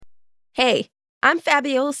Hey, I'm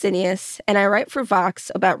Fabiola Sinius, and I write for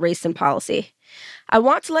Vox about race and policy. I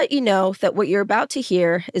want to let you know that what you're about to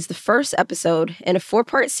hear is the first episode in a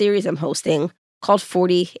 4-part series I'm hosting called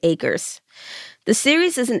 40 Acres. The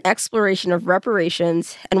series is an exploration of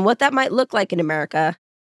reparations and what that might look like in America,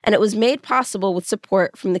 and it was made possible with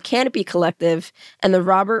support from the Canopy Collective and the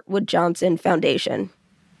Robert Wood Johnson Foundation.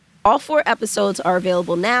 All 4 episodes are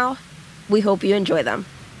available now. We hope you enjoy them.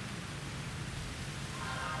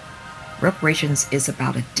 Reparations is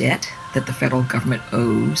about a debt that the federal government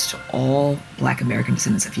owes to all Black American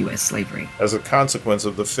descendants of U.S. slavery. As a consequence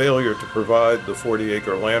of the failure to provide the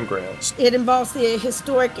 40-acre land grants. It involves the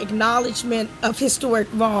historic acknowledgement of historic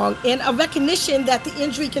wrong and a recognition that the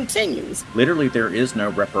injury continues. Literally, there is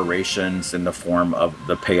no reparations in the form of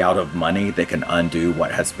the payout of money that can undo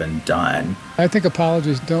what has been done. I think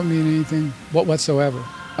apologies don't mean anything whatsoever.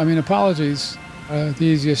 I mean, apologies are the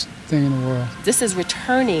easiest thing in the world. This is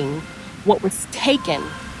returning what was taken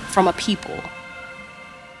from a people.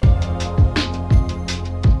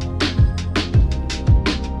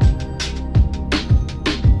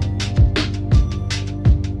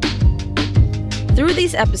 Through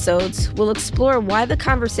these episodes, we'll explore why the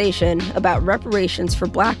conversation about reparations for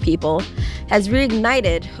Black people has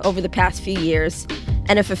reignited over the past few years,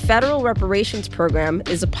 and if a federal reparations program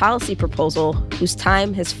is a policy proposal whose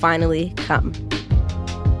time has finally come.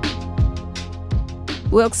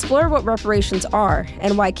 We'll explore what reparations are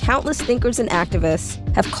and why countless thinkers and activists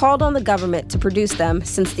have called on the government to produce them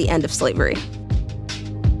since the end of slavery.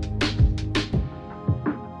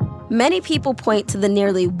 Many people point to the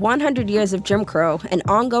nearly 100 years of Jim Crow and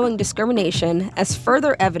ongoing discrimination as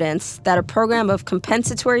further evidence that a program of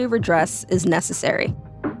compensatory redress is necessary.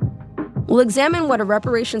 We'll examine what a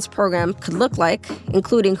reparations program could look like,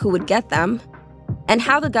 including who would get them, and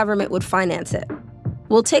how the government would finance it.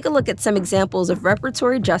 We'll take a look at some examples of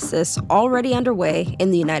reparatory justice already underway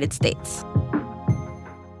in the United States.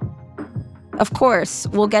 Of course,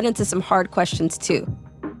 we'll get into some hard questions too.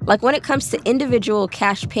 Like when it comes to individual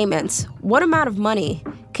cash payments, what amount of money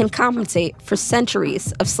can compensate for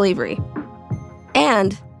centuries of slavery?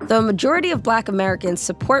 And though a majority of Black Americans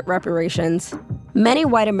support reparations, many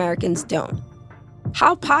white Americans don't.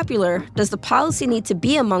 How popular does the policy need to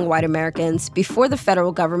be among white Americans before the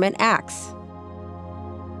federal government acts?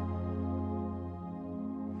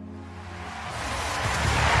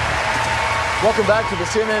 Welcome back to the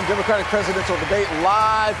CNN Democratic presidential debate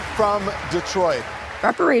live from Detroit.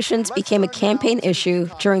 Reparations became a campaign issue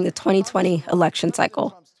during the 2020 election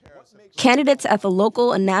cycle. Candidates at the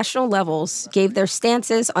local and national levels gave their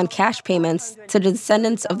stances on cash payments to the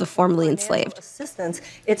descendants of the formerly enslaved. Assistance.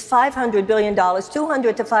 It's $500 billion,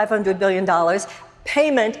 $200 to $500 billion,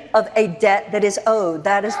 payment of a debt that is owed.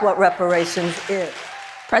 That is what reparations is.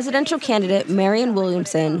 Presidential candidate Marianne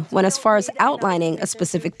Williamson went as far as outlining a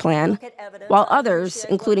specific plan, while others,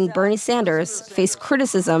 including Bernie Sanders, faced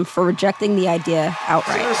criticism for rejecting the idea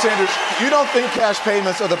outright. Senator Sanders, you don't think cash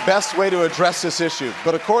payments are the best way to address this issue,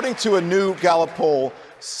 but according to a new Gallup poll,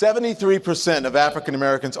 73% of African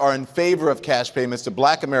Americans are in favor of cash payments to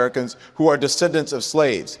Black Americans who are descendants of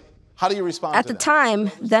slaves. How do you respond At to the that?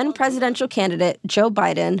 time, then presidential candidate Joe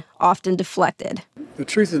Biden often deflected. The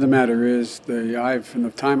truth of the matter is, from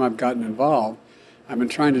the time I've gotten involved, I've been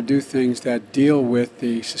trying to do things that deal with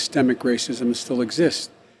the systemic racism that still exists.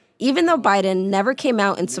 Even though Biden never came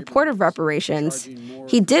out in support of reparations,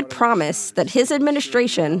 he did promise that his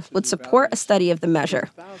administration would support a study of the measure.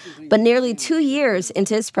 But nearly 2 years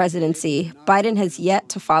into his presidency, Biden has yet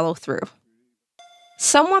to follow through.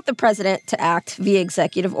 Some want the president to act via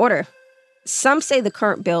executive order. Some say the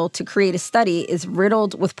current bill to create a study is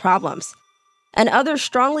riddled with problems. And others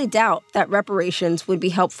strongly doubt that reparations would be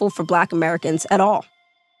helpful for Black Americans at all.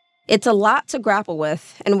 It's a lot to grapple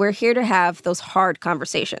with, and we're here to have those hard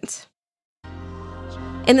conversations.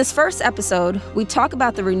 In this first episode, we talk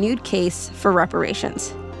about the renewed case for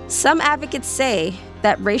reparations. Some advocates say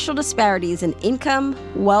that racial disparities in income,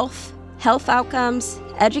 wealth, health outcomes,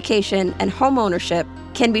 education, and home ownership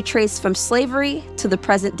can be traced from slavery to the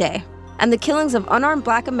present day. And the killings of unarmed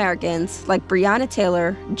Black Americans like Breonna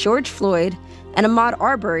Taylor, George Floyd, and Ahmaud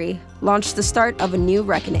Arbery launched the start of a new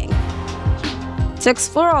reckoning. To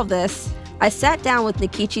explore all this, I sat down with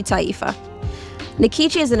Nkechi Taifa.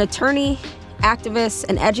 Nkechi is an attorney, activist,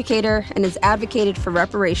 and educator, and has advocated for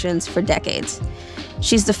reparations for decades.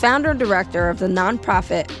 She's the founder and director of the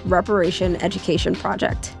nonprofit Reparation Education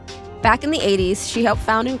Project. Back in the 80s, she helped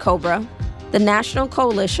found NCOBRA, the National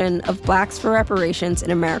Coalition of Blacks for Reparations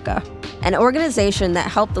in America, an organization that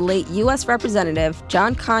helped the late U.S. Representative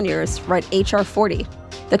John Conyers write H.R. 40,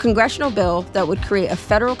 the congressional bill that would create a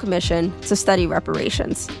federal commission to study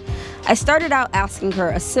reparations. I started out asking her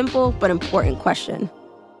a simple but important question.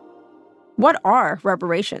 What are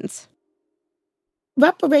reparations?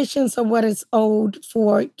 Reparations are what is owed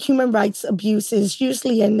for human rights abuses,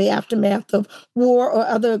 usually in the aftermath of war or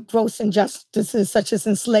other gross injustices such as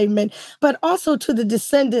enslavement, but also to the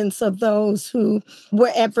descendants of those who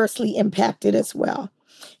were adversely impacted as well.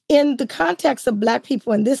 In the context of Black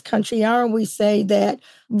people in this country, I always say that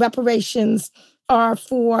reparations are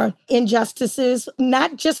for injustices,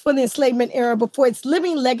 not just for the enslavement era, but for its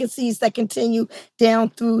living legacies that continue down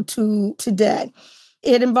through to today.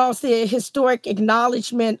 It involves the historic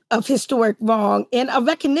acknowledgement of historic wrong and a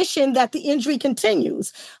recognition that the injury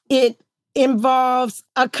continues. It involves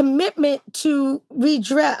a commitment to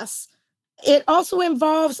redress. It also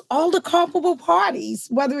involves all the culpable parties,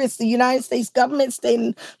 whether it's the United States government, state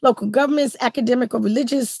and local governments, academic or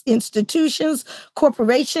religious institutions,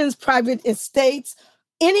 corporations, private estates,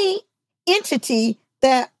 any entity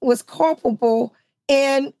that was culpable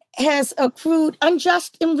and has accrued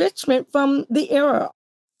unjust enrichment from the era.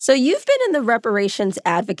 So you've been in the reparations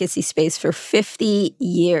advocacy space for 50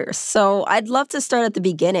 years. So I'd love to start at the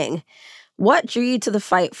beginning. What drew you to the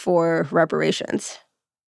fight for reparations?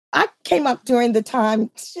 I came up during the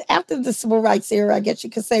time after the civil rights era, I guess you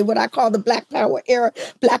could say, what I call the Black Power era.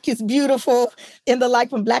 Black is beautiful. In the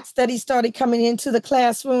life when Black studies started coming into the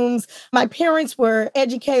classrooms, my parents were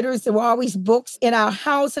educators. There were always books in our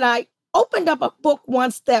house. And I opened up a book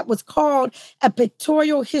once that was called A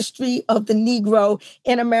Pictorial History of the Negro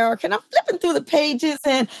in America. And I'm flipping through the pages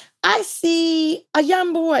and I see a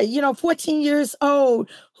young boy, 14 years old,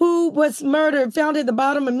 who was murdered, found at the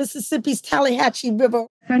bottom of Mississippi's Tallahatchie River.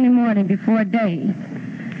 Sunday morning before day,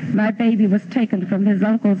 my baby was taken from his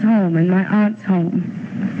uncle's home and my aunt's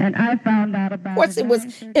home. And I found out about it. Of course, it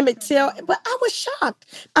was Emmett Till, but I was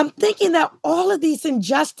shocked. I'm thinking that all of these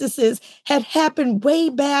injustices had happened way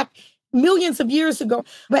back millions of years ago,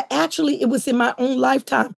 but actually it was in my own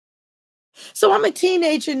lifetime. So I'm a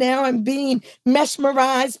teenager now and being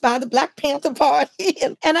mesmerized by the Black Panther Party.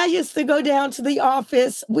 And I used to go down to the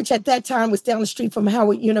office, which at that time was down the street from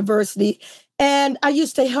Howard University. And I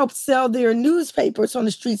used to help sell their newspapers on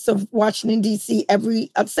the streets of Washington, D.C.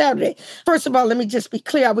 every Saturday. First of all, let me just be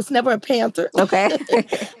clear. I was never a Panther. Okay.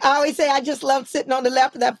 I always say I just loved sitting on the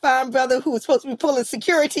lap of that fine brother who was supposed to be pulling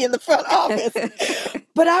security in the front office.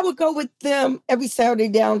 But I would go with them every Saturday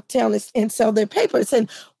downtown and sell their papers.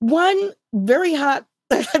 And one very hot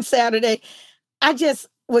Saturday, I just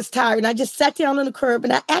was tired. And I just sat down on the curb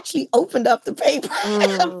and I actually opened up the paper.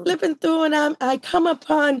 I'm flipping through and I come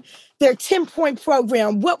upon their 10-point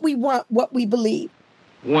program, what we want, what we believe.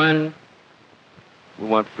 1, we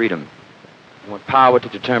want freedom. We want power to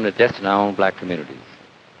determine the destiny of our own Black communities.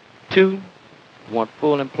 2, we want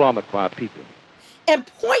full employment for our people. And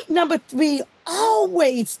point number 3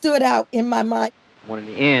 always stood out in my mind. We want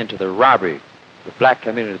an end to the robbery of the Black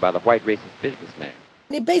community by the white racist businessman.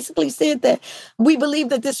 It basically said that we believe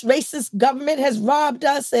that this racist government has robbed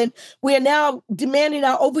us and we are now demanding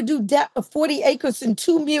our overdue debt of 40 acres and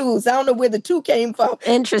 2 mules. I don't know where the 2 came from.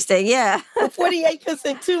 Interesting, yeah. 40 acres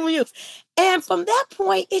and 2 mules. And from that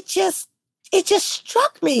point, it just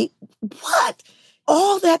struck me, what?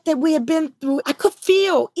 All that we had been through, I could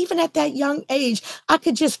feel, even at that young age, I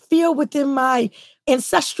could just feel within my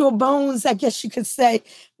ancestral bones, I guess you could say,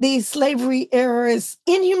 the slavery era's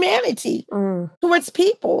inhumanity towards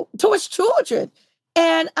people, towards children.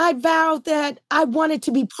 And I vowed that I wanted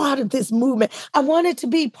to be part of this movement. I wanted to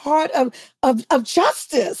be part of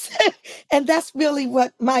justice. And that's really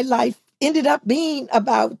what my life ended up being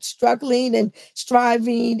about, struggling and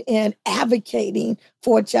striving and advocating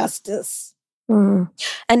for justice.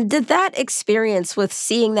 And did that experience with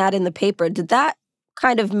seeing that in the paper, did that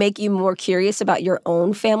kind of make you more curious about your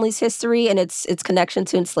own family's history and its connection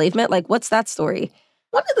to enslavement? Like, what's that story?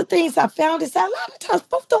 One of the things I found is that a lot of times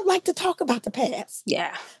folks don't like to talk about the past.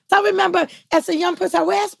 Yeah. So I remember as a young person, I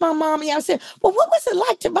would ask my mommy, I said, well, what was it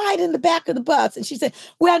like to ride in the back of the bus? And she said,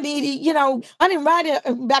 well, Needy, I didn't ride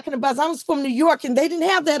in the back of the bus. I was from New York and they didn't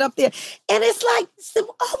have that up there. And it's like,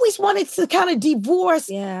 I always wanted to kind of divorce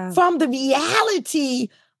from the reality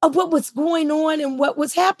of what was going on and what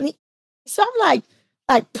was happening. So I'm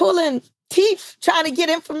like pulling teeth, trying to get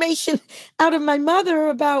information out of my mother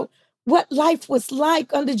about what life was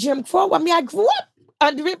like under Jim Crow. I mean, I grew up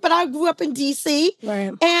under it, but I grew up in D.C.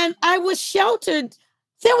 Right. And I was sheltered.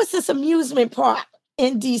 There was this amusement park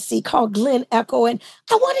in D.C. called Glen Echo, and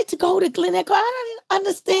I wanted to go to Glen Echo. I didn't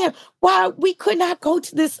understand why we could not go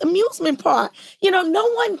to this amusement park.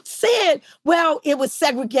 No one said, well, it was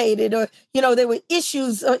segregated or, there were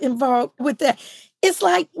issues involved with that. It's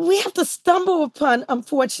like we have to stumble upon,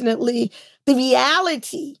 unfortunately, the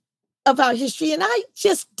reality of our history. And I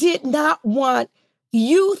just did not want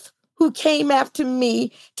youth who came after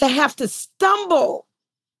me to have to stumble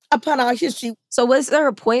upon our history. So was there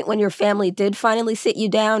a point when your family did finally sit you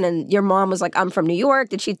down and your mom was like, I'm from New York?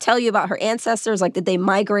 Did she tell you about her ancestors? Like, did they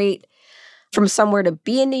migrate from somewhere to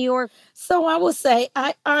be in New York? So I will say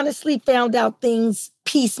I honestly found out things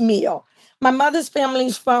piecemeal. My mother's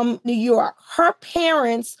family's from New York. Her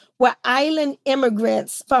parents were island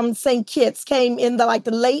immigrants from St. Kitts, came in the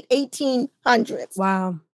late 1800s.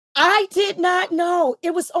 Wow. I did not know.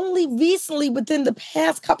 It was only recently, within the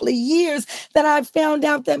past couple of years, that I found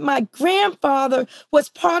out that my grandfather was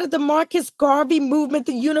part of the Marcus Garvey movement,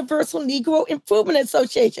 the Universal Negro Improvement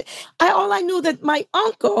Association. All I knew that my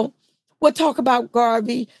uncle would talk about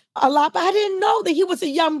Garvey a lot, but I didn't know that he was a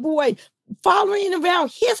young boy following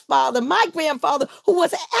around his father, my grandfather, who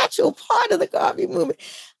was an actual part of the Garvey movement.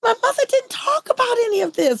 My mother didn't talk about any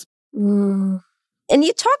of this. Mm. And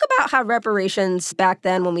you talk about how reparations back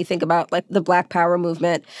then, when we think about the Black Power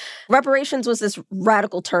movement, reparations was this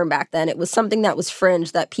radical term back then. It was something that was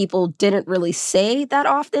fringe that people didn't really say that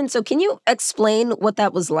often. So can you explain what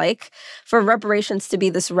that was like for reparations to be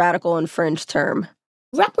this radical and fringe term?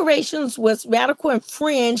 Reparations was radical and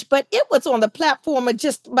fringe, but it was on the platform of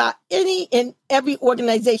just about any and every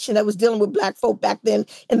organization that was dealing with Black folk back then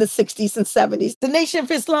in the 60s and 70s. The Nation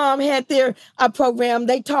of Islam had their program.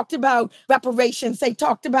 They talked about reparations. They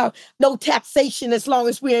talked about no taxation as long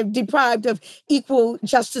as we're deprived of equal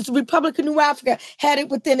justice. The Republic of New Africa had it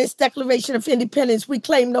within its Declaration of Independence. We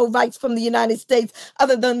claim no rights from the United States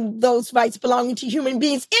other than those rights belonging to human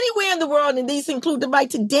beings anywhere in the world, and these include the right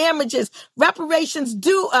to damages, reparations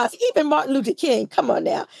due us. Even Martin Luther King, come on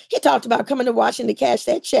now, he talked about coming to Washington to cash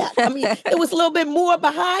that check. I mean, it was a little bit more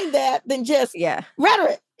behind that than just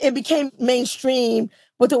rhetoric. It became mainstream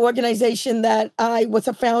with the organization that I was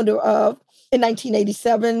a founder of in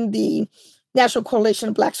 1987, the National Coalition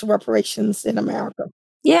of Blacks for Reparations in America.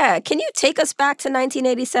 Yeah. Can you take us back to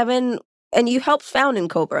 1987? And you helped found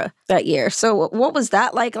NCOBRA that year. So what was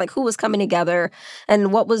that like? Like, who was coming together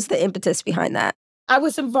and what was the impetus behind that? I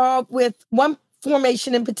was involved with one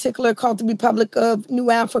formation in particular called the Republic of New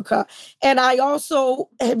Africa. And I also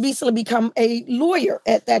had recently become a lawyer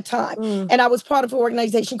at that time. And I was part of an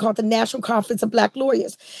organization called the National Conference of Black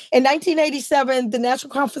Lawyers. In 1987, the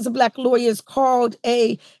National Conference of Black Lawyers called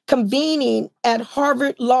a convening at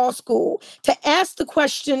Harvard Law School to ask the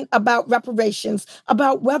question about reparations,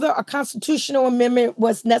 about whether a constitutional amendment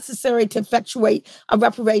was necessary to effectuate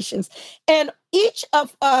reparations. And each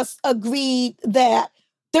of us agreed that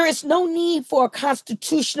there is no need for a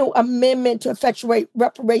constitutional amendment to effectuate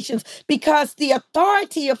reparations because the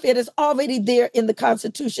authority of it is already there in the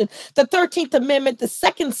Constitution. The 13th Amendment, the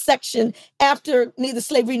second section after neither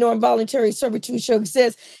slavery nor involuntary servitude shall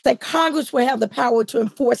exist, that Congress will have the power to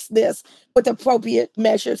enforce this with appropriate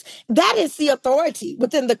measures. That is the authority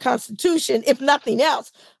within the Constitution, if nothing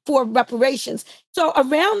else, for reparations. So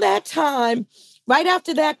around that time, right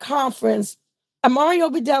after that conference, Amari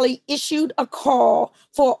Obidelli issued a call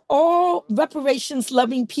for all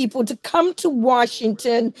reparations-loving people to come to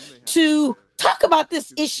Washington to talk about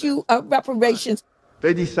this issue of reparations.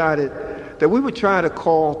 They decided that we would try to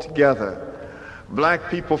call together Black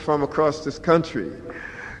people from across this country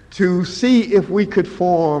to see if we could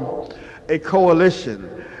form a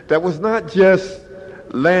coalition that was not just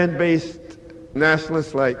land-based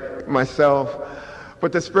nationalists like myself,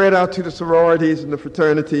 but that spread out to the sororities and the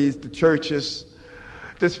fraternities, the churches,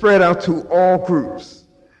 that spread out to all groups.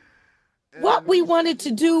 What we wanted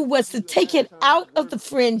to do was to take it out of the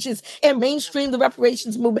fringes and mainstream the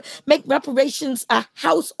reparations movement, make reparations a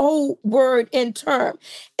household word and term.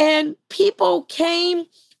 And people came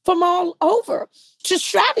from all over to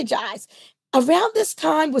strategize. Around this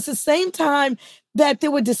time was the same time that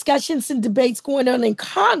there were discussions and debates going on in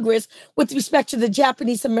Congress with respect to the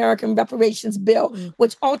Japanese American reparations bill,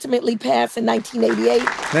 which ultimately passed in 1988.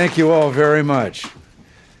 Thank you all very much.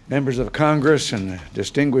 Members of Congress and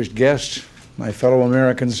distinguished guests, my fellow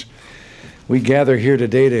Americans, we gather here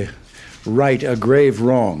today to right a grave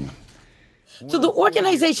wrong. So the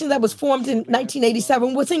organization that was formed in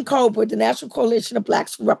 1987 was NCOBRA, the National Coalition of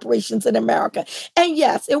Blacks for Reparations in America. And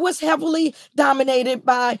yes, it was heavily dominated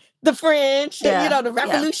by the fringe, the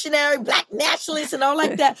revolutionary Black nationalists and all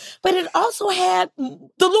like that. But it also had the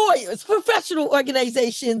lawyers, professional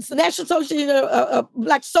organizations, the National Association of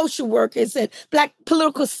Black Social Workers and Black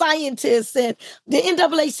political scientists and the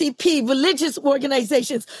NAACP, religious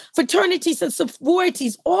organizations, fraternities and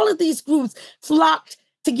sororities. All of these groups flocked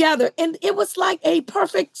together. And it was like a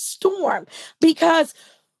perfect storm because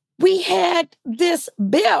we had this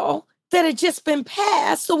bill that had just been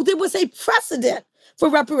passed. So there was a precedent for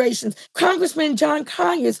reparations. Congressman John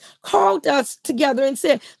Conyers called us together and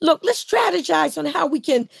said, look, let's strategize on how we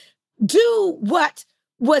can do what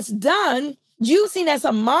was done using as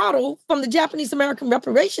a model from the Japanese American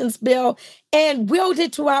reparations bill and wield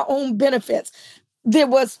it to our own benefits. There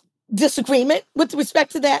was disagreement with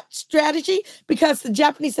respect to that strategy because the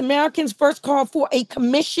Japanese Americans first called for a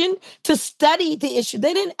commission to study the issue.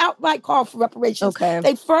 They didn't outright call for reparations. Okay.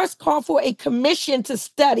 They first called for a commission to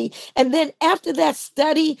study. And then after that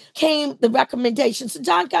study came the recommendations. So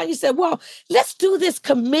John Conyers said, well, let's do this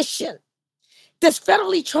commission, this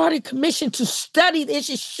federally chartered commission to study the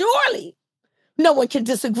issue. Surely no one can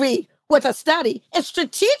disagree with a study. And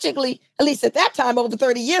strategically, at least at that time, over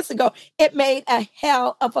 30 years ago, it made a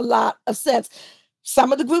hell of a lot of sense.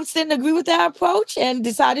 Some of the groups didn't agree with that approach and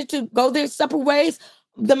decided to go their separate ways.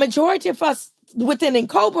 The majority of us within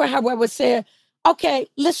NCOBRA, however, said, okay,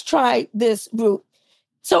 let's try this route.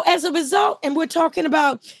 So as a result, and we're talking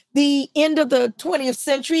about the end of the 20th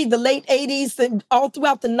century, the late 80s, and all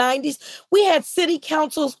throughout the 90s, we had city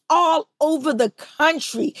councils all over the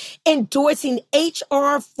country endorsing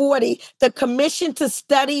H.R. 40, the Commission to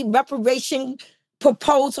Study Reparation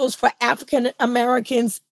Proposals for African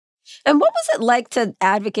Americans. And what was it like to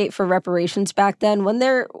advocate for reparations back then when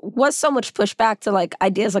there was so much pushback to like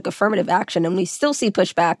ideas like affirmative action, and we still see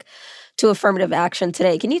pushback to affirmative action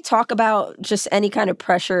today? Can you talk about just any kind of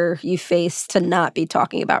pressure you face to not be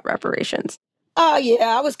talking about reparations? Oh,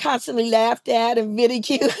 yeah, I was constantly laughed at and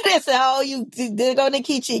ridiculed. They said, oh, you did on the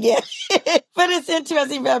Kichi again. But it's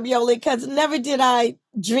interesting, Ravioli, because never did I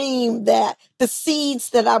dream that the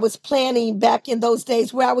seeds that I was planting back in those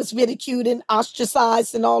days where I was ridiculed and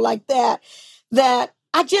ostracized and all like that, that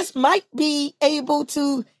I just might be able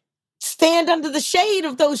to stand under the shade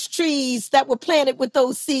of those trees that were planted with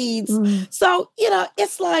those seeds. So,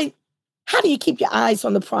 it's like, how do you keep your eyes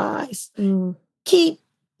on the prize? Keep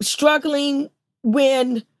struggling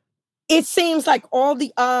when it seems like all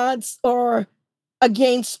the odds are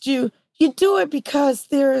against you. You do it because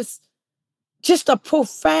there's just a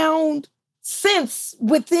profound sense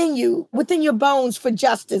within you, within your bones for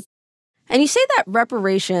justice. And you say that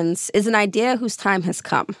reparations is an idea whose time has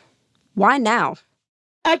come. Why now?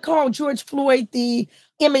 I call George Floyd the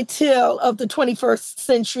Emmett Till of the 21st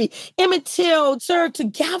century. Emmett Till served to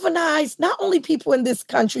galvanize not only people in this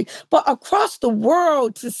country, but across the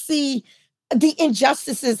world to see the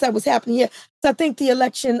injustices that was happening here. I think the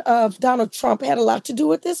election of Donald Trump had a lot to do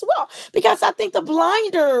with this as well, because I think the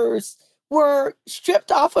blinders were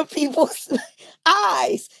stripped off of people's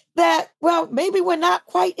eyes that, well, maybe we're not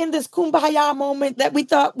quite in this kumbaya moment that we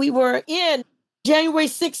thought we were in. January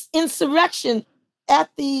 6th insurrection at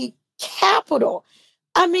the Capitol.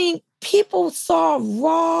 I mean, people saw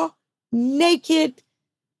raw, naked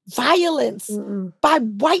violence by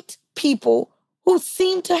white people who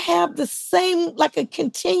seemed to have the same, like a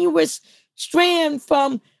continuous strand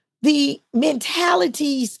from the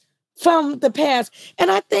mentalities from the past. And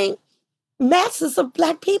I think masses of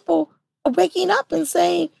Black people are waking up and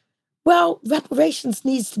saying, well, reparations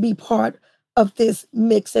needs to be part of this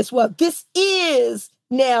mix as well. This is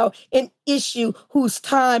now an issue whose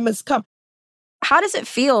time has come. How does it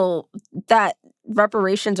feel that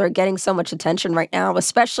reparations are getting so much attention right now,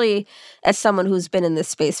 especially as someone who's been in this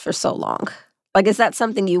space for so long? Like, is that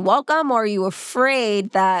something you welcome, or are you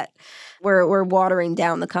afraid that we're watering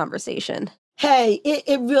down the conversation? Hey,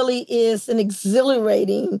 it really is an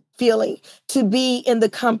exhilarating feeling to be in the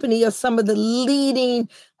company of some of the leading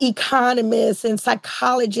economists and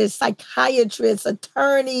psychologists, psychiatrists,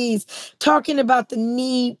 attorneys, talking about the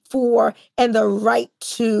need for and the right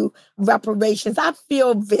to reparations. I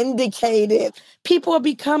feel vindicated. People are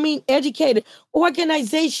becoming educated.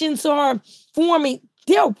 Organizations are forming.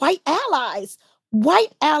 They're white allies.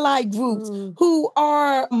 White ally groups who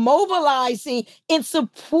are mobilizing in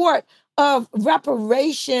support of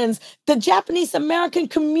reparations. The Japanese American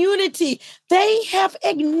community, they have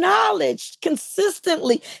acknowledged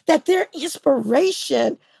consistently that their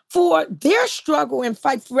inspiration for their struggle and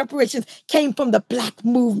fight for reparations came from the Black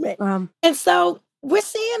movement. And so we're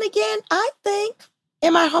seeing again, I think,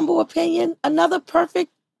 in my humble opinion, another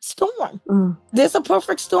perfect storm. There's a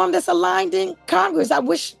perfect storm that's aligned in Congress. I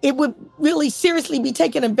wish it would really seriously be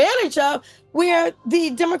taken advantage of, where the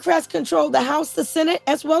Democrats control the House, the Senate,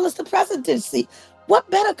 as well as the presidency. What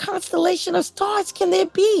better constellation of stars can there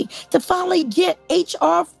be to finally get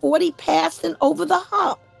H.R. 40 passed and over the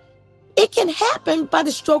hump? It can happen by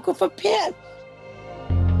the stroke of a pen.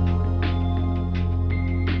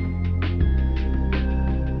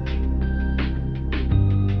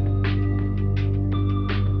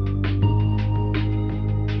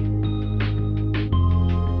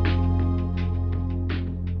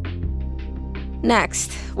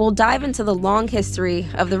 Next, we'll dive into the long history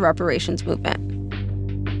of the reparations movement.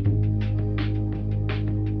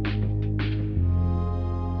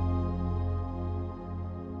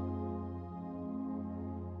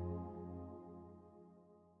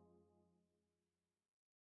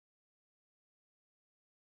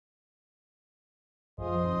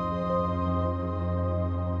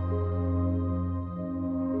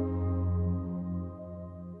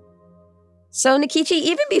 So, Nkechi,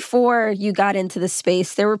 even before you got into the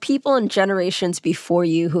space, there were people in generations before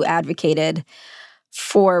you who advocated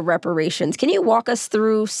for reparations. Can you walk us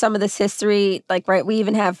through some of this history? We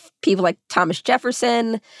even have people like Thomas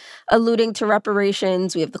Jefferson alluding to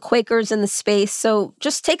reparations. We have the Quakers in the space. So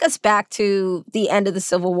just take us back to the end of the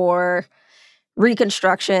Civil War,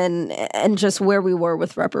 Reconstruction, and just where we were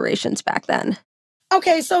with reparations back then.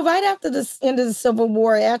 Okay, so right after the end of the Civil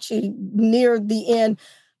War, actually near the end,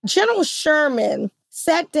 General Sherman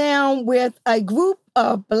sat down with a group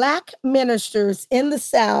of Black ministers in the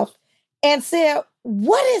South and said,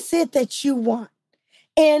 what is it that you want?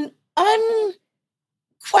 And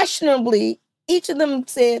unquestionably, each of them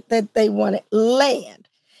said that they wanted land.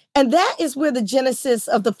 And that is where the genesis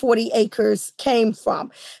of the 40 acres came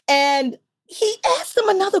from. And he asked them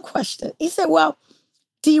another question. He said, well,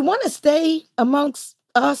 do you want to stay amongst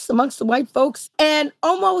us, amongst the white folks? And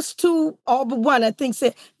almost to all but one, I think,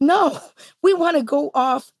 said, no, we want to go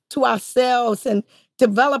off to ourselves and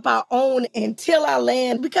develop our own and till our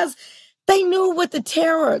land, because they knew what the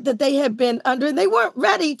terror that they had been under. They weren't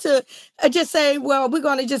ready to just say, well, we're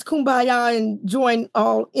going to just kumbaya and join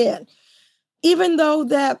all in. Even though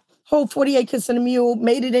that whole 40 acres and a mule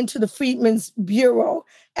made it into the Freedmen's Bureau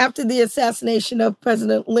after the assassination of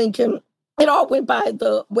President Lincoln, it all went by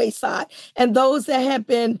the wayside. And those that had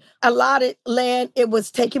been allotted land, it was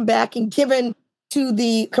taken back and given to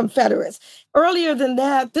the Confederates. Earlier than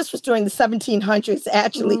that, this was during the 1700s,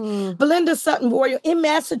 actually. Belinda Sutton Royal in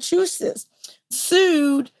Massachusetts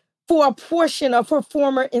sued for a portion of her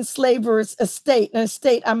former enslaver's estate, an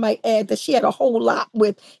estate, I might add, that she had a whole lot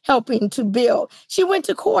with helping to build. She went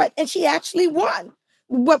to court and she actually won.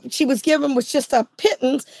 What she was given was just a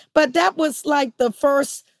pittance, but that was like the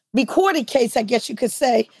first recorded case, I guess you could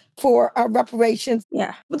say, for reparations.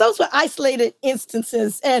 Yeah. But those were isolated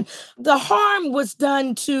instances. And the harm was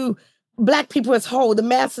done to Black people as whole, the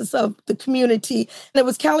masses of the community. And it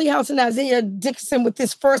was Callie House and Isaiah Dickerson with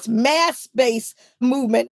this first mass-based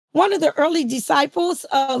movement. One of the early disciples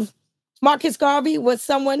of Marcus Garvey was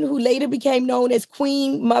someone who later became known as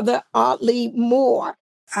Queen Mother Audley Moore.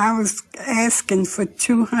 I was asking for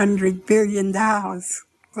 $200 billion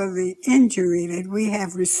for the injury that we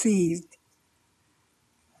have received.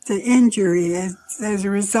 The injury as a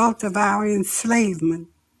result of our enslavement.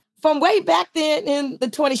 From way back then in the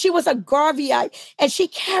 20s, she was a Garveyite, and she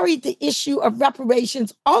carried the issue of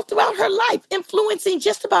reparations all throughout her life, influencing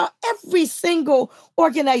just about every single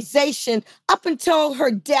organization up until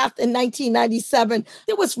her death in 1997.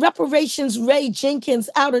 There was Reparations Ray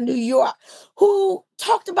Jenkins out of New York, who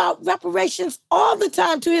talked about reparations all the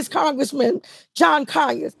time to his congressman, John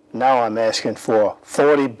Conyers. Now I'm asking for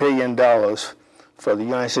 $40 billion for the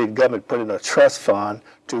United States government put in a trust fund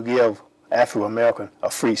to give Afro-American a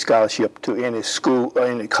free scholarship to any school or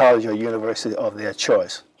any college or university of their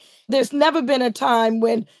choice. There's never been a time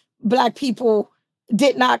when Black people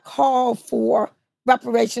did not call for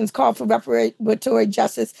reparations, call for reparatory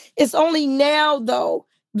justice. It's only now, though,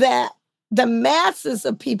 that the masses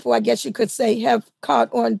of people, I guess you could say, have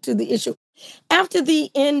caught on to the issue. After the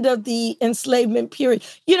end of the enslavement period,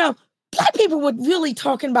 Black people were really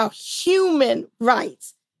talking about human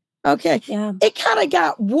rights. Okay. Yeah. It kind of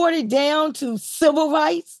got watered down to civil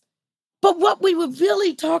rights. But what we were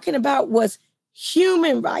really talking about was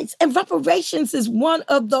human rights. And reparations is one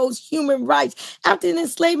of those human rights. After the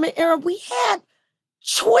enslavement era, we had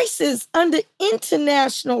choices under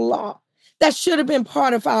international law that should have been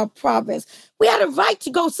part of our province. We had a right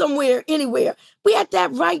to go somewhere, anywhere. We had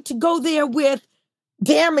that right to go there with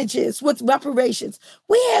damages, with reparations.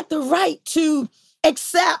 We had the right to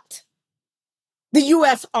accept the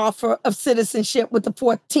U.S. offer of citizenship with the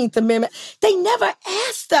 14th Amendment. They never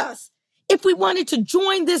asked us if we wanted to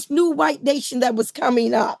join this new white nation that was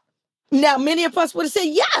coming up. Now, many of us would have said,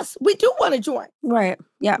 yes, we do want to join. Right,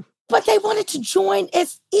 yeah. But they wanted to join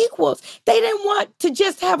as equals. They didn't want to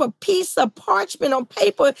just have a piece of parchment on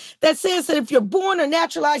paper that says that if you're born or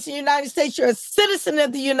naturalized in the United States, you're a citizen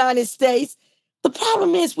of the United States. The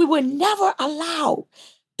problem is we were never allowed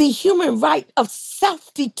the human right of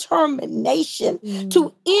self-determination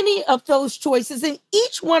to any of those choices. And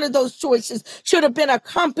each one of those choices should have been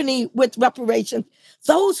accompanied with reparations.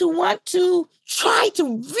 those who want to try to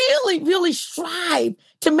really, really strive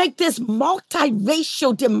to make this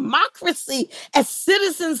multiracial democracy as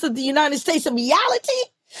citizens of the United States a reality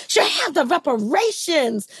should have the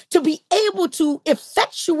reparations to be able to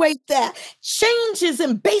effectuate that. Changes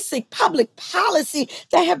in basic public policy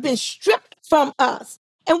that have been stripped from us.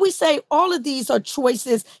 And we say all of these are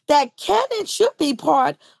choices that can and should be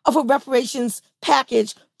part of a reparations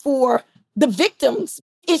package for the victims.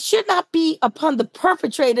 It should not be upon the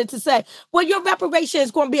perpetrator to say, well, your reparation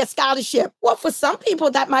is going to be a scholarship. Well, for some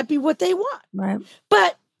people, that might be what they want. Right.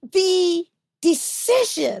 But the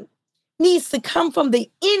decision needs to come from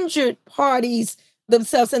the injured parties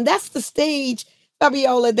themselves. And that's the stage,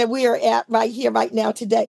 Fabiola, that we are at right here, right now,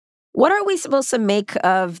 today. What are we supposed to make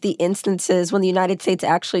of the instances when the United States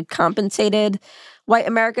actually compensated white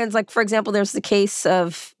Americans? Like, for example, there's the case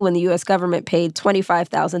of when the U.S. government paid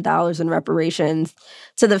 $25,000 in reparations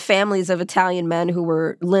to the families of Italian men who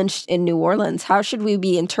were lynched in New Orleans. How should we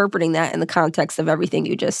be interpreting that in the context of everything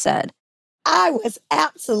you just said? I was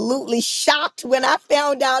absolutely shocked when I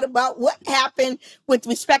found out about what happened with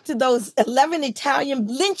respect to those 11 Italian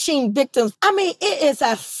lynching victims. I mean, it is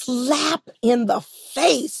a slap in the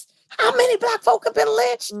face. How many Black folk have been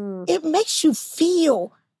lynched? It makes you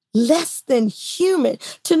feel less than human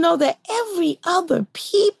to know that every other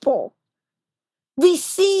people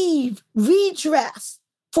receive redress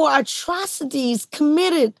for atrocities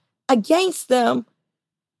committed against them,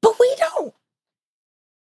 but we don't.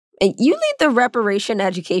 You lead the Reparation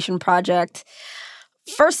Education Project.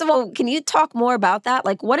 First of all, can you talk more about that?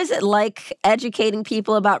 Like, what is it like educating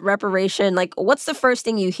people about reparation? Like, what's the first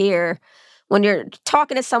thing you hear when you're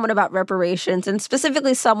talking to someone about reparations, and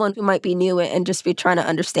specifically someone who might be new and just be trying to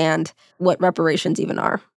understand what reparations even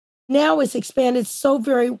are? Now it's expanded so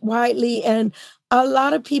very widely, and a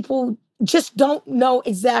lot of people just don't know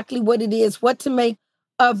exactly what it is, what to make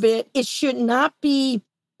of it. It should not be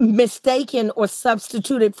mistaken or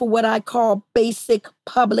substituted for what I call basic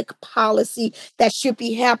public policy that should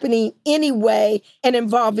be happening anyway and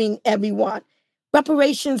involving everyone.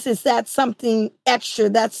 Reparations is that something extra,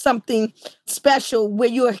 that's something special where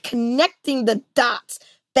you are connecting the dots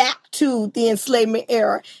back to the enslavement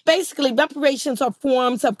era. Basically, reparations are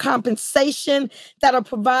forms of compensation that are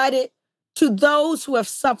provided to those who have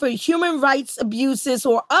suffered human rights abuses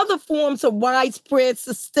or other forms of widespread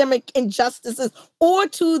systemic injustices, or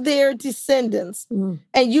to their descendants,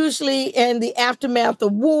 and usually in the aftermath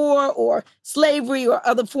of war or slavery or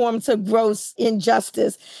other forms of gross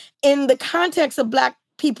injustice. In the context of Black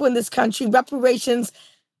people in this country, reparations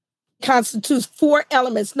constitutes 4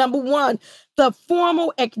 elements. Number 1, the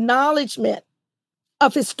formal acknowledgement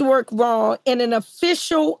of historic wrong and an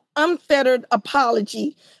official, unfettered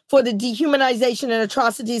apology for the dehumanization and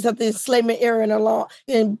atrocities of the enslavement era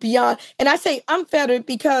and beyond. And I say unfettered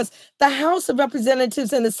because the House of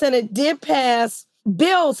Representatives and the Senate did pass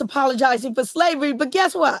bills apologizing for slavery, but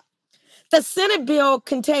guess what? The Senate bill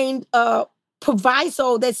contained a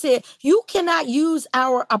proviso that said you cannot use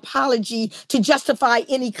our apology to justify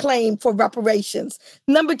any claim for reparations.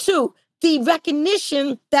 Number 2, the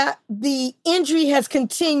recognition that the injury has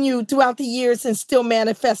continued throughout the years and still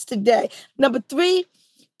manifests today. Number 3,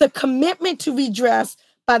 the commitment to redress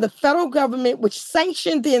by the federal government, which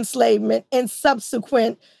sanctioned the enslavement and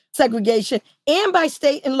subsequent segregation, and by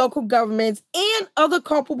state and local governments and other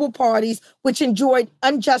culpable parties, which enjoyed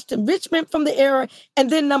unjust enrichment from the era. And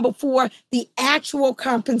then number 4, the actual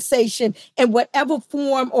compensation in whatever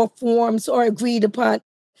form or forms are agreed upon.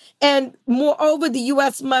 And moreover, the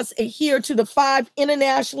U.S. must adhere to the 5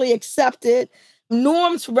 internationally accepted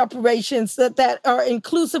norms for reparations that are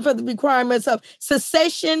inclusive of the requirements of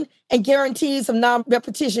cessation and guarantees of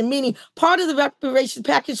non-repetition, meaning part of the reparations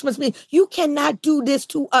package must be, you cannot do this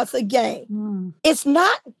to us again. It's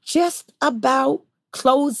not just about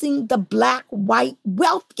closing the Black-white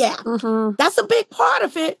wealth gap. That's a big part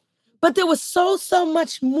of it, but there was so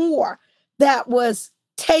much more that was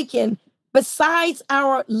taken besides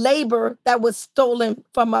our labor that was stolen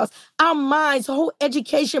from us, our minds, the whole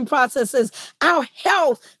education processes, our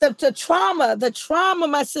health, the trauma,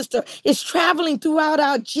 my sister, is traveling throughout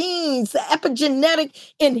our genes, the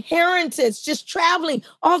epigenetic inheritance, just traveling,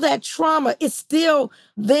 all that trauma is still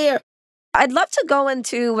there. I'd love to go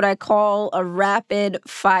into what I call a rapid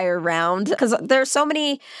fire round, because there are so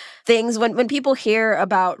many things when people hear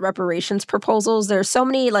about reparations proposals, there's so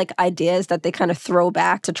many ideas that they kind of throw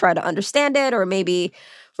back to try to understand it or maybe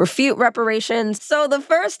refute reparations. So the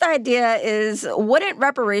first idea is, wouldn't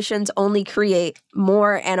reparations only create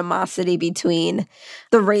more animosity between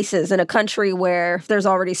the races in a country where there's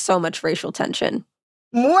already so much racial tension?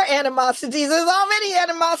 more animosities. There's already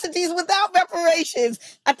animosities without reparations.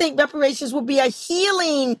 I think reparations will be a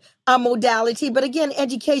healing modality. But again,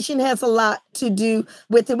 education has a lot to do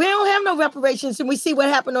with it. We don't have no reparations, and we see what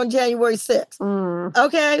happened on January 6th.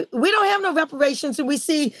 Okay? We don't have no reparations, and we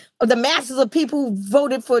see the masses of people who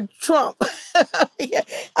voted for Trump.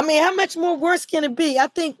 I mean, how much more worse can it be? I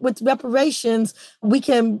think with reparations, we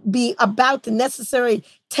can be about the necessary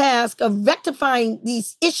task of rectifying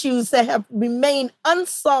these issues that have remained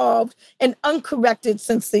unsolved and uncorrected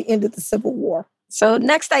since the end of the Civil War. So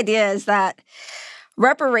next idea is that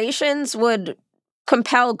reparations would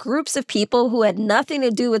compel groups of people who had nothing to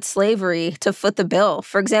do with slavery to foot the bill.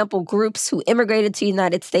 For example, groups who immigrated to the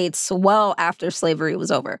United States well after slavery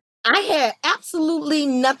was over. I had absolutely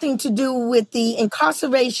nothing to do with the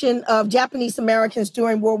incarceration of Japanese Americans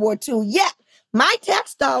during World War II, yet my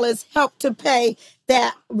tax dollars helped to pay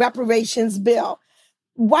that reparations bill.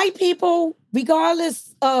 White people,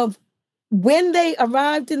 regardless of when they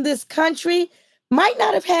arrived in this country, might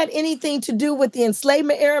not have had anything to do with the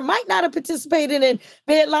enslavement era, might not have participated in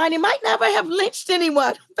redlining, might never have lynched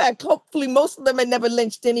anyone. In fact, hopefully most of them had never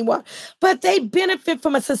lynched anyone. But they benefit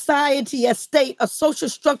from a society, a state, a social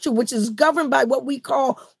structure which is governed by what we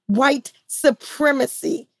call white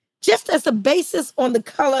supremacy. Just as a basis on the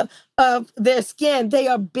color of their skin, they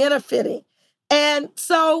are benefiting. And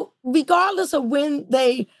so regardless of when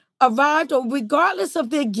they arrived or regardless of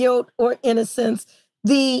their guilt or innocence,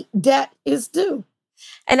 the debt is due.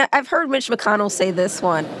 And I've heard Mitch McConnell say this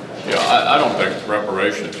one. Yeah, I don't think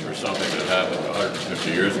reparations for something that happened 150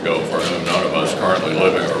 years ago for whom none of us currently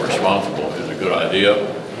living are responsible is a good idea.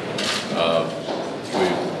 We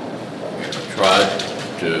tried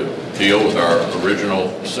to deal with our original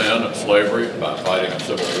sin of slavery by fighting a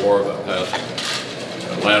civil war, by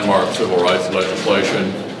passing landmark civil rights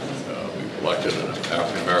legislation. We elected an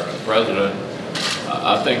African-American president.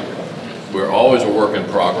 I think we're always a work in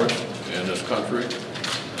progress in this country,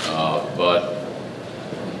 but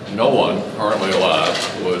no one currently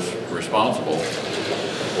alive was responsible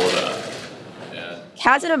for that.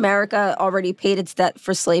 Hasn't America already paid its debt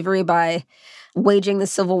for slavery by waging the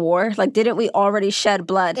Civil War? Like, didn't we already shed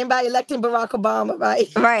blood? And by electing Barack Obama, right?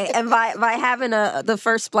 Right, and by having the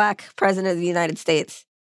first Black president of the United States.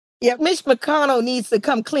 Yeah, Mitch McConnell needs to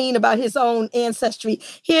come clean about his own ancestry.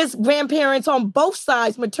 His grandparents on both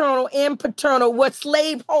sides, maternal and paternal, were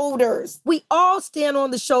slaveholders. We all stand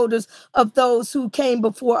on the shoulders of those who came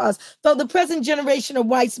before us. Though the present generation of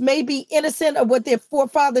whites may be innocent of what their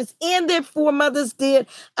forefathers and their foremothers did,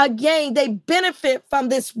 again, they benefit from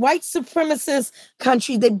this white supremacist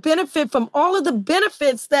country. They benefit from all of the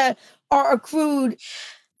benefits that are accrued.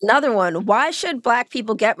 Another one, why should Black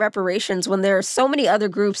people get reparations when there are so many other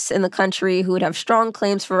groups in the country who would have strong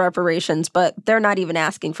claims for reparations, but they're not even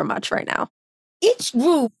asking for much right now? Each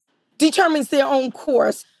group determines their own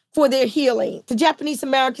course for their healing. The Japanese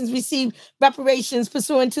Americans received reparations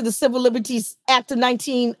pursuant to the Civil Liberties Act of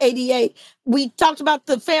 1988. We talked about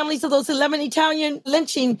the families of those 11 Italian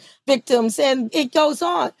lynching victims, and it goes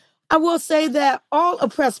on. I will say that all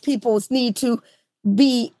oppressed peoples need to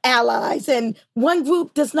be allies, and one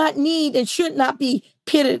group does not need and should not be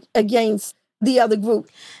pitted against the other group.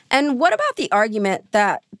 And what about the argument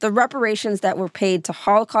that the reparations that were paid to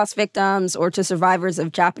Holocaust victims or to survivors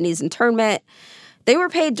of Japanese internment, they were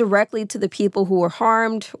paid directly to the people who were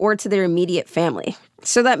harmed or to their immediate family?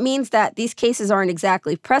 So that means that these cases aren't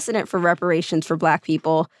exactly precedent for reparations for Black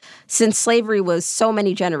people, since slavery was so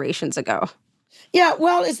many generations ago. Yeah,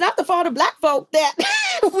 well, it's not the fault of Black folk that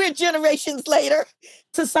we're generations later.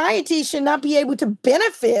 Society should not be able to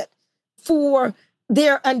benefit for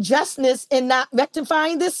their unjustness in not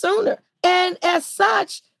rectifying this sooner. And as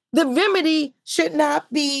such, the remedy should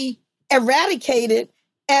not be eradicated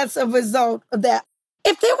as a result of that.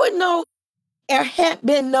 If there had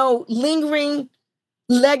been no lingering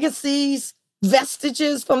legacies,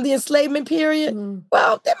 vestiges from the enslavement period,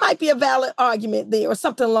 well, there might be a valid argument there or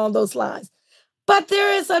something along those lines. But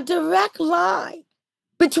there is a direct line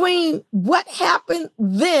between what happened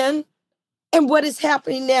then and what is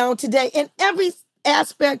happening now today in every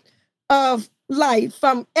aspect of life,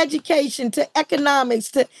 from education to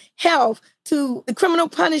economics to health to the criminal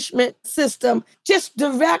punishment system, just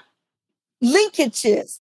direct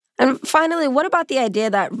linkages. And finally, what about the idea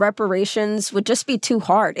that reparations would just be too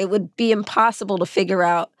hard? It would be impossible to figure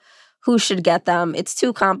out who should get them. It's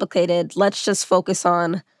too complicated. Let's just focus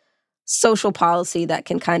on social policy that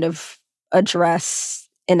can kind of address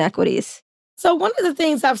inequities. So one of the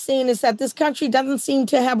things I've seen is that this country doesn't seem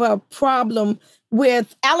to have a problem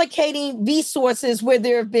with allocating resources where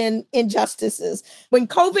there have been injustices. When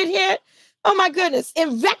COVID hit, oh my goodness,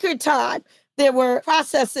 in record time, there were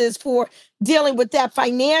processes for dealing with that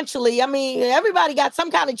financially. I mean, everybody got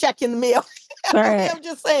some kind of check in the mail. Right. I'm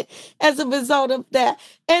just saying, as a result of that.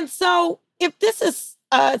 And so if this is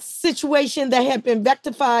a situation that had been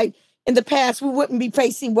rectified in the past, we wouldn't be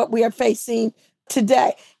facing what we are facing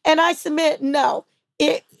today. And I submit, no,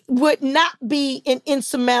 it would not be an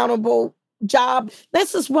insurmountable job.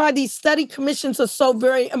 This is why these study commissions are so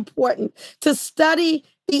very important, to study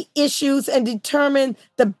the issues and determine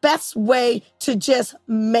the best way to just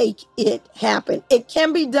make it happen. It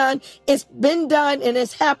can be done. It's been done and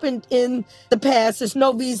it's happened in the past. There's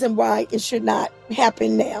no reason why it should not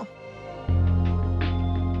happen now.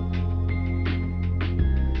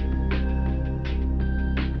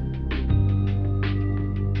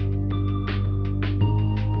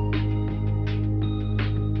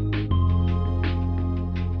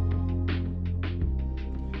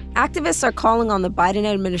 Activists are calling on the Biden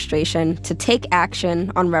administration to take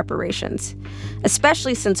action on reparations,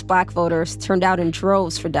 especially since Black voters turned out in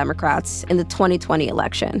droves for Democrats in the 2020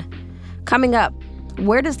 election. Coming up,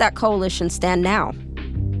 where does that coalition stand now?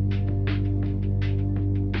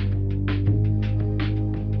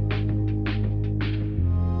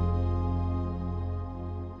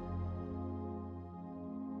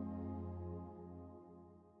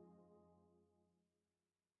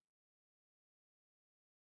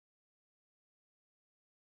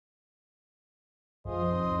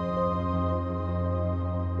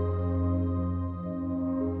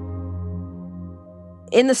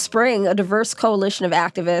 In the spring, a diverse coalition of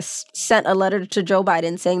activists sent a letter to Joe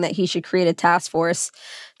Biden saying that he should create a task force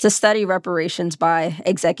to study reparations by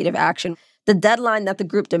executive action. The deadline that the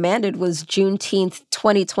group demanded was Juneteenth,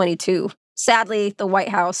 2022. Sadly, the White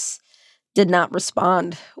House did not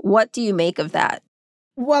respond. What do you make of that?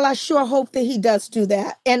 Well, I sure hope that he does do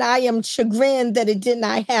that. And I am chagrined that it did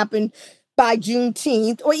not happen by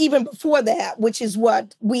Juneteenth or even before that, which is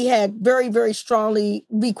what we had very, very strongly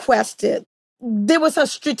requested. There was a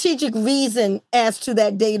strategic reason as to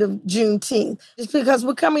that date of Juneteenth. It's because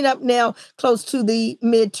we're coming up now close to the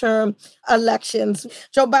midterm elections.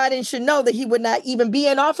 Joe Biden should know that he would not even be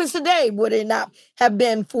in office today would it not have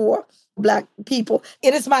been for Black people.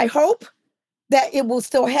 It is my hope that it will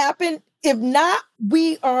still happen. If not,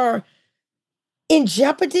 we are in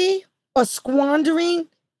jeopardy or squandering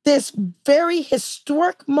this very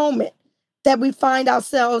historic moment that we find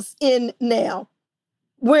ourselves in now,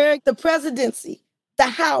 where the presidency, the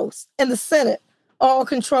House, and the Senate are all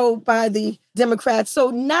controlled by the Democrats.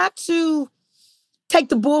 So not to take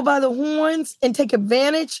the bull by the horns and take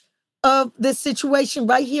advantage of this situation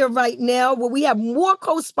right here, right now, where we have more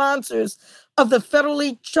co-sponsors of the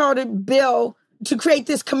federally chartered bill to create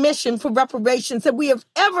this commission for reparations that we have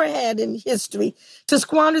ever had in history, to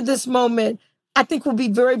squander this moment, I think will be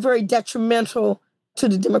very, very detrimental to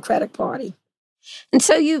the Democratic Party. And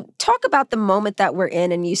so you talk about the moment that we're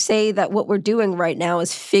in, and you say that what we're doing right now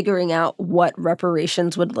is figuring out what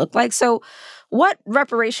reparations would look like. So what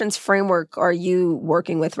reparations framework are you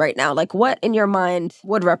working with right now? Like, what in your mind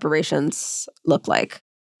would reparations look like?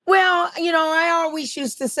 Well, I always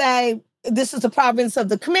used to say, this is the province of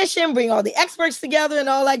the commission, bring all the experts together and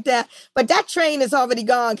all like that. But that train is already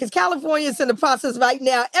gone because California is in the process right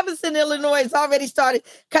now. Evanston, Illinois has already started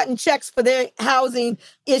cutting checks for their housing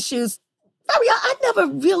issues. I never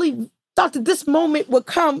really thought that this moment would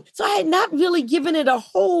come. So I had not really given it a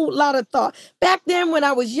whole lot of thought. Back then when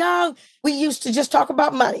I was young, we used to just talk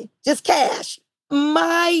about money, just cash.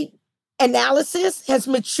 My analysis has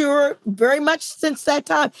matured very much since that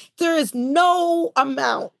time. There is no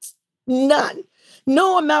amount, none,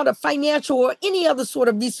 no amount of financial or any other sort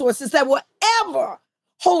of resources that will ever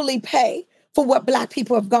wholly pay for what Black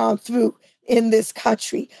people have gone through in this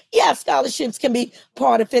country. Yeah, scholarships can be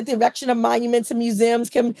part of it. The erection of monuments and museums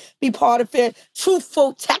can be part of it.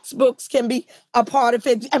 Truthful textbooks can be a part of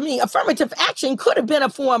it. I mean, affirmative action could have been a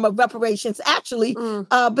form of reparations, actually,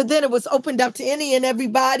 but then it was opened up to any and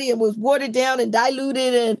everybody and was watered down and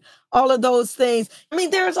diluted and all of those things. I mean,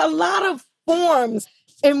 there's a lot of forms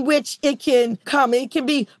in which it can come. It can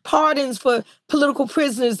be pardons for political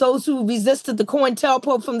prisoners, those who resisted the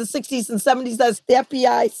COINTELPRO from the 60s and 70s. That's the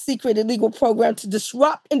FBI's secret illegal program to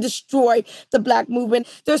disrupt and destroy the Black movement.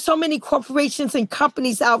 There's so many corporations and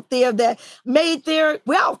companies out there that made their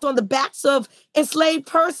wealth on the backs of enslaved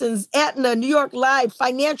persons. Aetna, New York Life,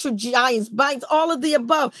 financial giants, banks, all of the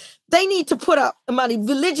above. They need to put up the money.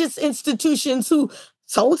 Religious institutions who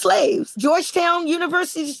sold slaves. Georgetown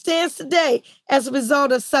University stands today as a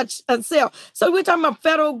result of such a sale. So we're talking about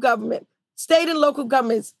federal government, state and local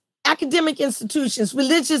governments, academic institutions,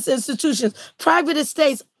 religious institutions, private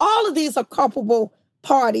estates. All of these are culpable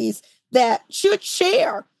parties that should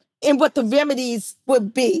share in what the remedies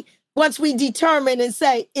would be once we determine and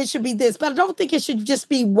say it should be this. But I don't think it should just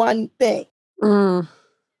be one thing.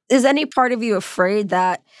 Is any part of you afraid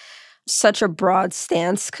that such a broad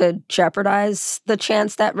stance could jeopardize the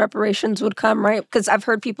chance that reparations would come, right? Because I've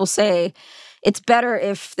heard people say it's better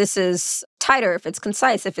if this is tighter, if it's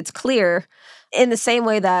concise, if it's clear, in the same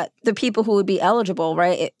way that the people who would be eligible,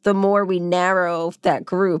 right? The more we narrow that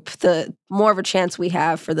group, the more of a chance we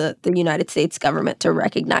have for the United States government to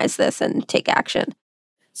recognize this and take action.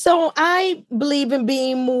 So I believe in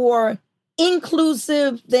being more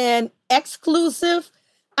inclusive than exclusive.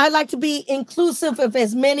 I like to be inclusive of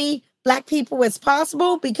as many Black people as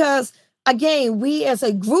possible because, again, we as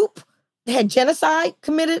a group had genocide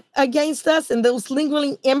committed against us and those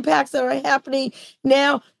lingering impacts that are happening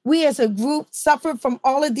now. We as a group suffered from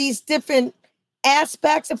all of these different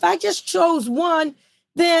aspects. If I just chose one,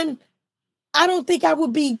 then I don't think I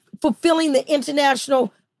would be fulfilling the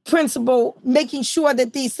international principle, making sure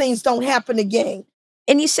that these things don't happen again.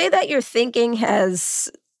 And you say that your thinking has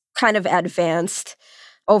kind of advanced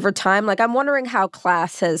over time. Like, I'm wondering how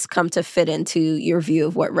class has come to fit into your view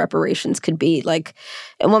of what reparations could be. Like,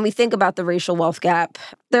 and when we think about the racial wealth gap,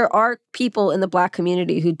 there are people in the Black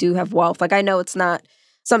community who do have wealth. Like, I know it's not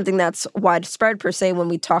something that's widespread per se when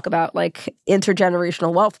we talk about like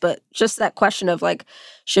intergenerational wealth, but just that question of like,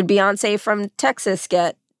 should Beyonce from Texas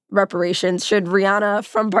get reparations? Should Rihanna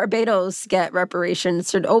from Barbados get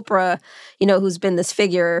reparations? Should Oprah, who's been this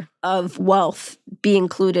figure of wealth, be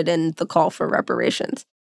included in the call for reparations?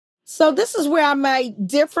 So this is where I might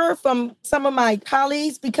differ from some of my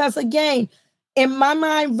colleagues because, again, in my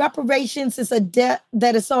mind, reparations is a debt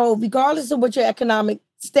that is owed, regardless of what your economic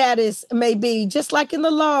status may be. Just like in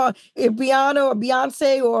the law, if Rihanna or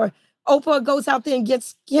Beyonce or Oprah goes out there and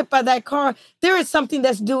gets hit by that car, there is something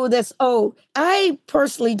that's due, that's owed. I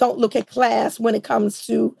personally don't look at class when it comes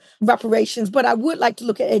to reparations, but I would like to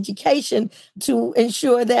look at education to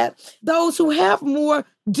ensure that those who have more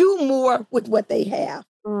do more with what they have.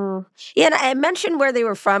 Yeah, and I mentioned where they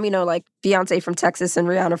were from, like Beyonce from Texas and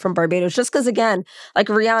Rihanna from Barbados, just because, again, like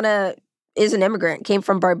Rihanna is an immigrant, came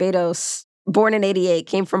from Barbados, born in 88,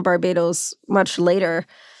 came from Barbados much later.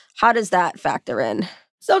 How does that factor in?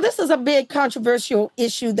 So this is a big controversial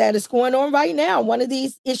issue that is going on right now. One of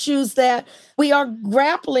these issues that we are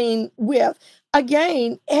grappling with.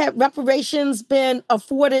 Again, had reparations been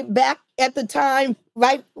afforded back at the time,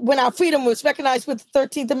 right, when our freedom was recognized with the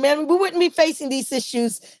 13th Amendment, we wouldn't be facing these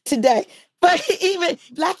issues today. But even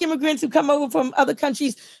Black immigrants who come over from other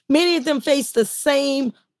countries, many of them face the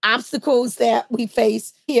same obstacles that we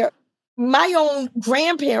face here. My own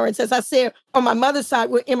grandparents, as I said, on my mother's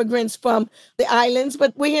side, were immigrants from the islands,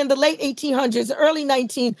 but we're in the late 1800s, early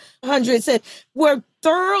 1900s, and were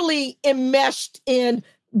thoroughly enmeshed in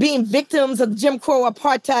being victims of Jim Crow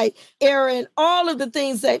apartheid era and all of the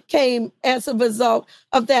things that came as a result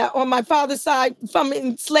of that. On my father's side, from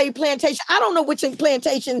enslaved plantation, I don't know which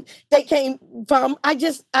plantation they came from. I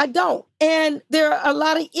don't. And there are a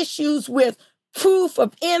lot of issues with proof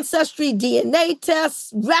of ancestry, DNA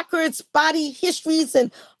tests, records, body histories,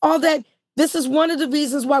 and all that. This is one of the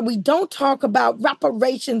reasons why we don't talk about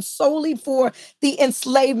reparations solely for the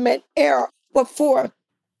enslavement era, but for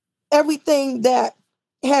everything that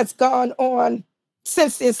has gone on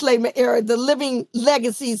since the enslavement era, the living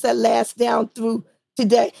legacies that last down through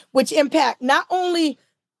today, which impact not only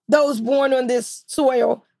those born on this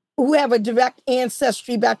soil who have a direct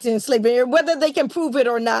ancestry back to the enslavement era, whether they can prove it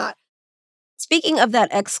or not. Speaking of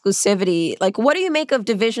that exclusivity, like, what do you make of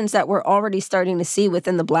divisions that we're already starting to see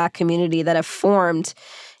within the Black community that have formed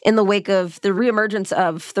in the wake of the reemergence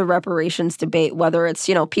of the reparations debate, whether it's,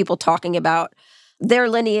 people talking about their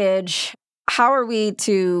lineage? How are we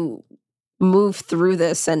to move through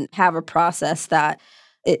this and have a process that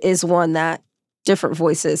is one that different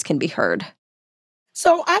voices can be heard?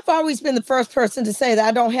 So I've always been the first person to say that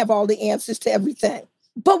I don't have all the answers to everything.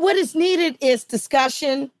 But what is needed is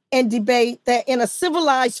discussion and debate that in a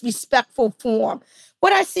civilized, respectful form.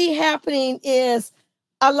 What I see happening is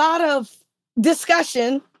a lot of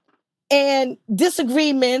discussion and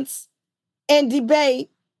disagreements and debate,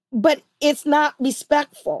 but it's not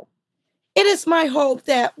respectful. It is my hope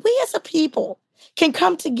that we as a people can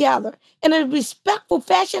come together in a respectful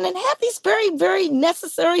fashion and have these very, very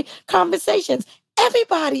necessary conversations.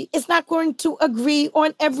 Everybody is not going to agree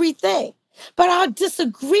on everything, but our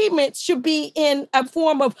disagreements should be in a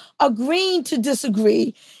form of agreeing to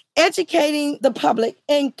disagree, educating the public,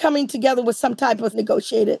 and coming together with some type of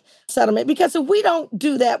negotiated settlement. Because if we don't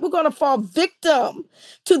do that, we're going to fall victim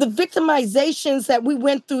to the victimizations that we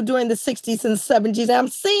went through during the 60s and 70s. And I'm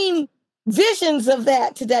seeing visions of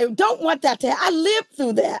that today. Don't want that to happen. I lived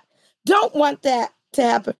through that. don't want that to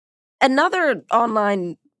happen. Another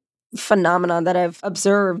online phenomenon that I've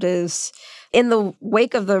observed is in the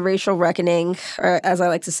wake of the racial reckoning, or as I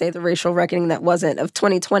like to say, the racial reckoning that wasn't, of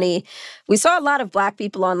 2020, we saw a lot of Black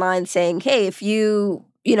people online saying, hey, if you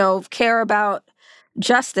care about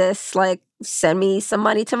justice, like, send me some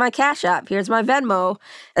money to my Cash App. Here's my Venmo.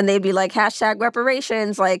 And they'd be like,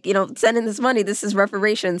 #reparations, like, send in this money. This is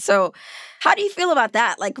reparations. So how do you feel about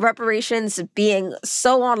that? Like, reparations being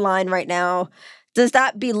so online right now, does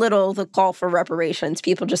that belittle the call for reparations?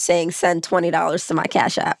 People just saying, send $20 to my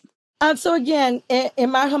Cash App. So again, in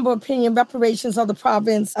my humble opinion, reparations are the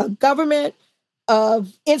province of government,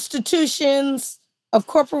 of institutions, of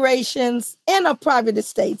corporations, and of private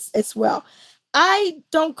estates as well. I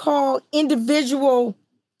don't call individual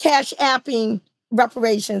Cash Apping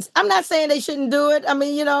reparations. I'm not saying they shouldn't do it. I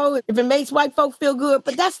mean, if it makes white folk feel good,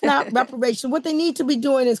 but that's not reparation. What they need to be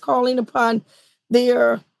doing is calling upon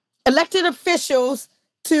their elected officials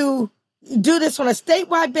to do this on a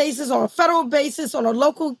statewide basis, on a federal basis, on a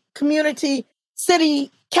local community,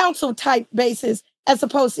 city council type basis, as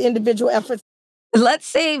opposed to individual efforts. Let's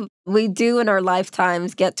say we do in our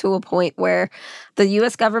lifetimes get to a point where the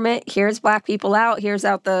U.S. government hears Black people out, hears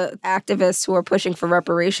out the activists who are pushing for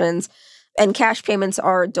reparations, and cash payments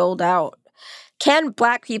are doled out. Can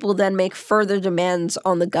Black people then make further demands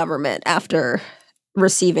on the government after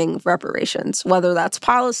receiving reparations, whether that's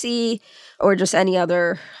policy or just any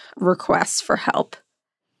other requests for help?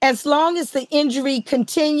 As long as the injury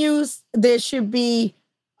continues, there should be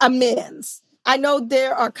amends. I know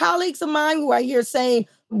there are colleagues of mine who are here saying,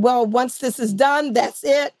 well, once this is done, that's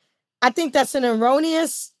it. I think that's an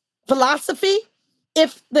erroneous philosophy.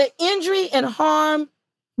 If the injury and harm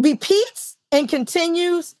repeats and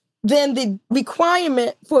continues, then the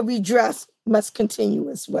requirement for redress must continue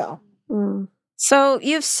as well. So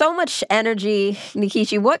you have so much energy,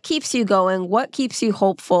 Nkechi. What keeps you going? What keeps you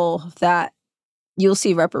hopeful that you'll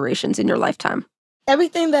see reparations in your lifetime?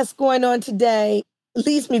 Everything that's going on today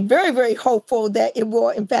leaves me very, very hopeful that it will,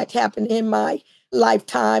 in fact, happen in my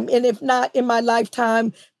lifetime. And if not in my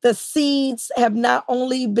lifetime, the seeds have not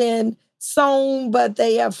only been sown, but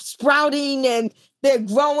they have sprouting and they're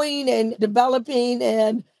growing and developing.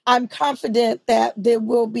 And I'm confident that there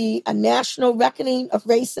will be a national reckoning of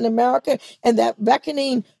race in America, and that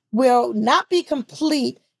reckoning will not be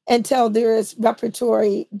complete until there is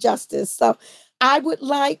reparatory justice. So I would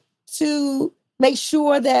like to make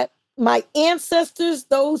sure that my ancestors,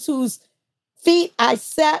 those whose feet I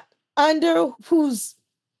sat under, whose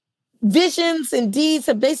visions and deeds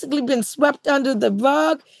have basically been swept under the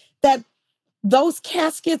rug, that those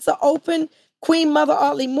caskets are open. Queen Mother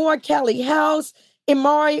Audley Moore, Callie House,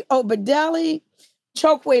 Imari Obadeli,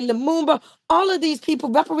 Chokwe Lumumba, all of these people,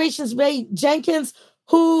 Reparations Ray Jenkins,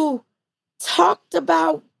 who talked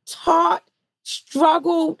about, taught,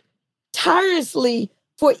 struggled tirelessly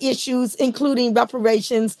for issues, including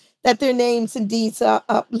reparations, that their names and deeds are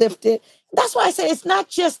uplifted. That's why I say it's not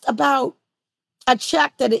just about a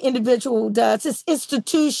check that an individual does. It's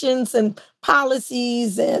institutions and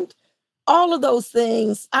policies and all of those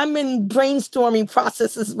things. I'm in brainstorming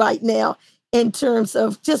processes right now in terms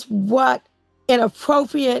of just what an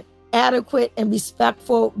appropriate, adequate, and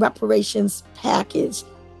respectful reparations package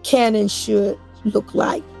can and should look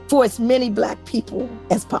like for as many Black people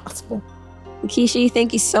as possible. Nkechi,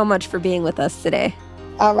 thank you so much for being with us today.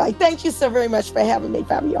 All right. Thank you so very much for having me,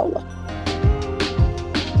 Fabiola.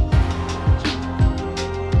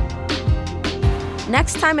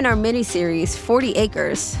 Next time in our mini-series, 40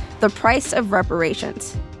 Acres, the price of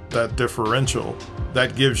reparations. That differential,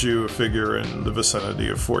 that gives you a figure in the vicinity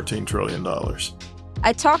of $14 trillion.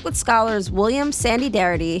 I talked with scholars William Sandy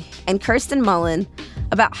Darity and Kirsten Mullen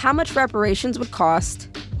about how much reparations would cost,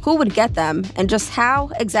 who would get them, and just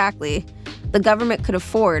how, exactly, the government could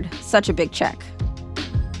afford such a big check.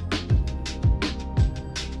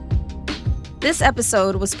 This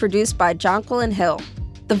episode was produced by Jonquilyn Hill.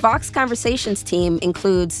 The Vox Conversations team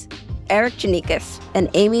includes Eric Janikis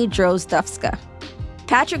and Amy Drozdowska.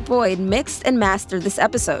 Patrick Boyd mixed and mastered this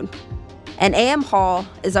episode. And A.M. Hall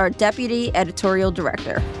is our deputy editorial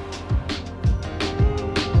director.